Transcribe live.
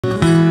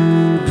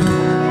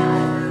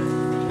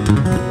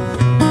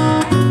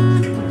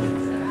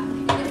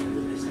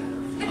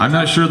I'm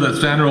not sure that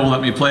Sandra will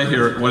let me play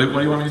here. What do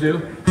you want me to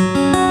do?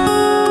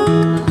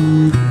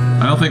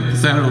 I don't think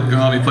Sandra will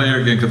let me play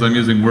here again because I'm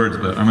using words,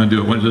 but I'm going to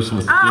do it just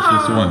this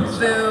once.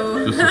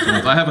 Boo. Just this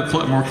once. I have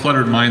a more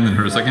cluttered mind than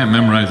her, so I can't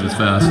memorize as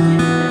fast.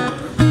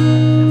 A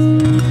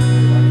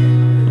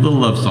little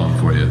love song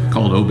for you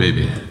called "Oh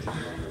Baby."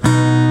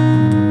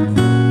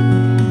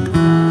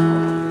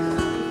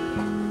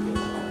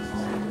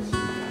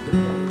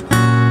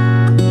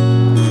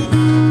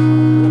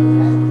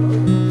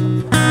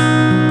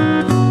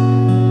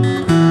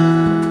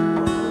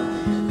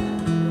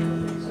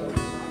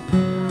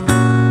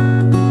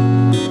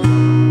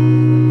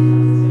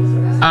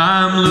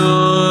 I'm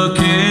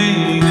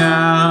looking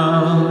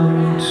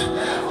out,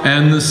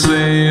 and the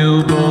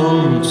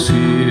sailboats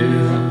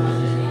here,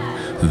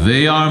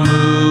 they are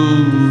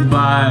moved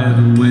by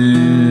the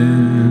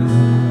wind.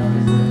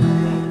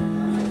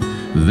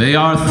 They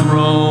are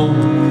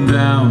thrown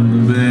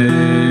down the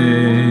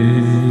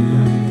bay.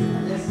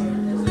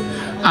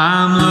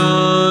 I'm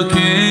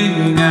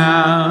looking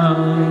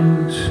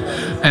out,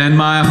 and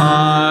my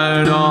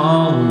heart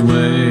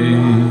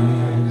always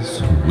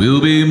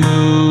will be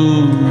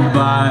moved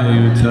by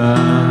your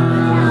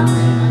touch,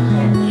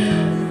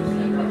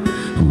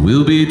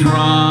 will be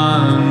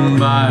drawn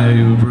by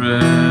your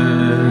breath.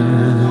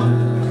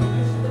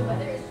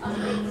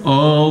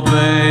 Oh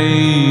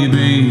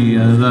baby,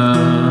 I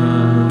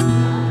love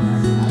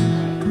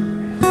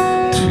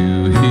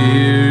to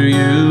hear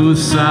you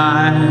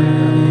sigh.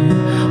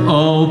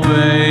 Oh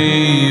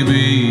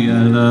baby,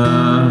 I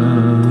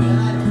love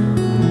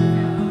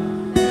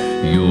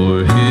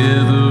your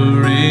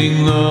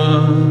hithering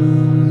look.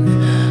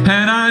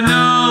 And I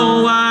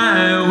know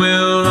I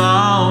will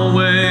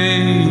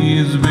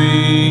always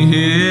be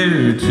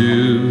here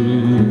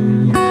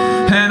too.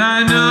 And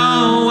I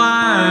know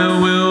I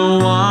will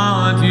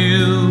want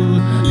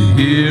you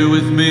here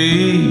with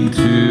me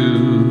too.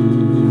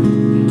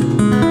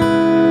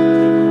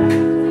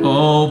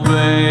 Oh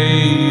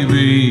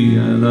baby,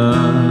 I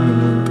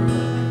love.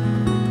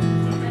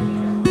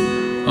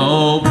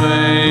 Oh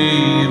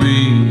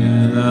baby,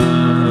 I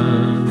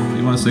love.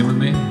 You want to sing with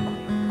me?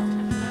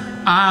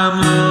 I'm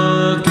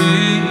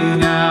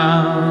looking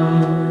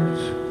out,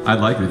 I'd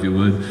like it if you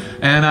would,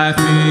 and I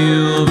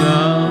feel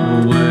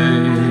the way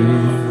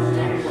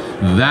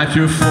that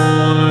your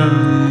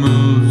form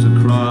moves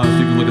across.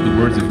 You can look at the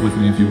words with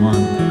me if you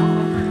want.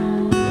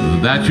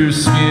 That your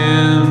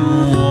skin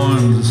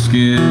warms the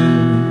skin.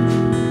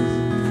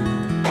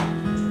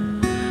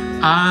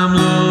 I'm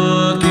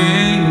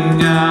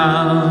looking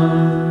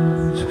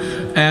out,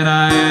 and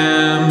I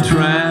am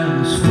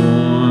transformed,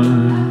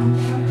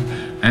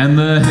 and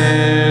the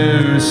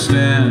hair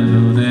stand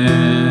on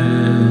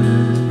end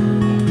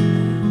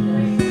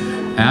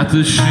at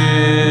the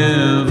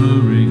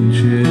shivering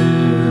chill.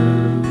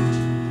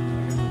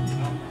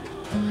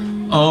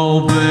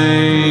 Oh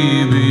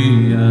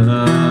baby, I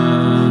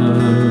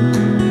love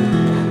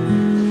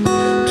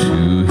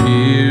to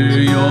hear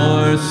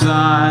your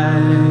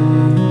sigh.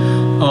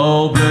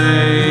 Oh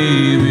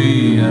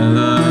baby, I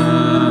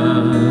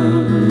love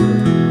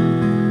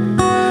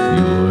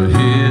your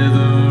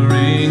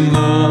hithering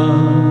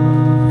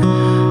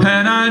look.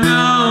 And I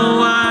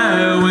know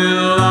I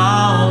will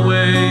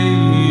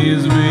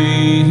always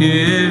be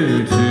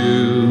here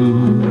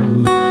too.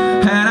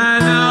 And I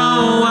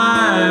know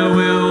I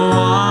will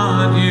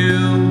want you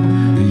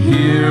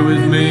here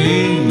with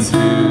me too.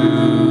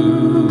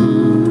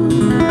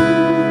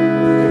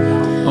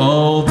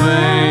 Oh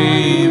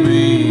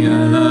baby, I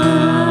love.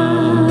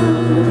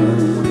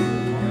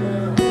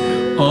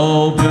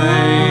 Oh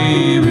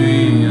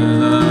baby, I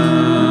love.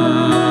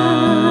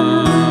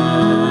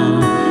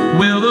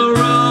 Will the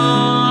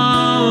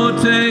road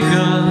take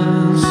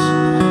us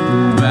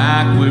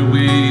back where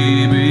we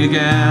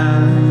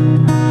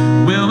began?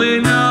 Will we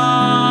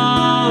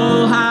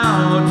know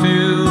how to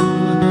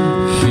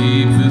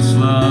keep this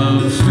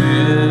love still?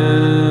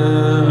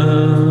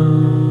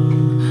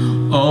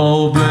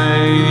 Oh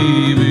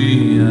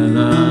baby, I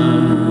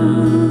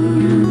love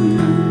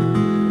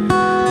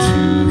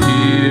to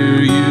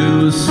hear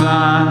you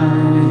sigh.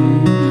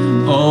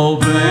 Oh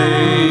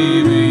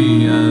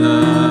baby, I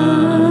love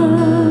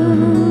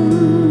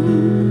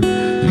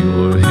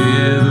your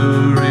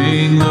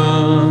hithering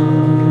look.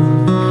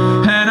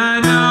 And I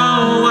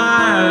know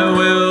I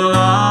will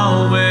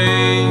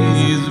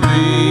always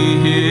be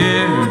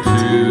here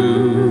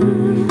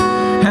too.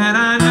 And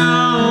I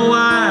know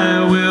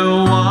I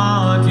will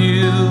want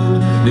you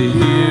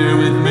here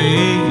with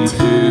me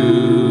too.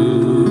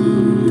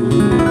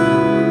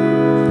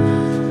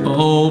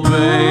 Oh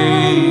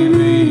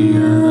baby, I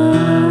love.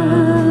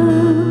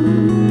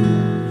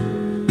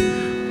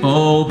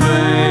 Oh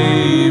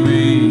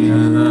baby, I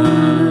love.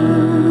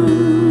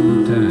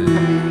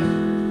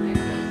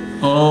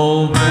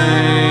 Oh baby.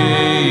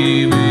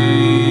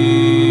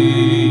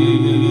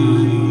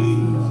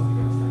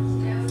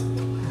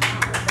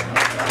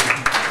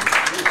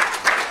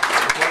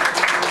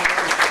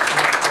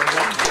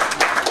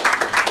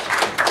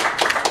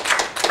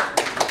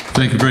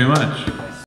 Thank you very much.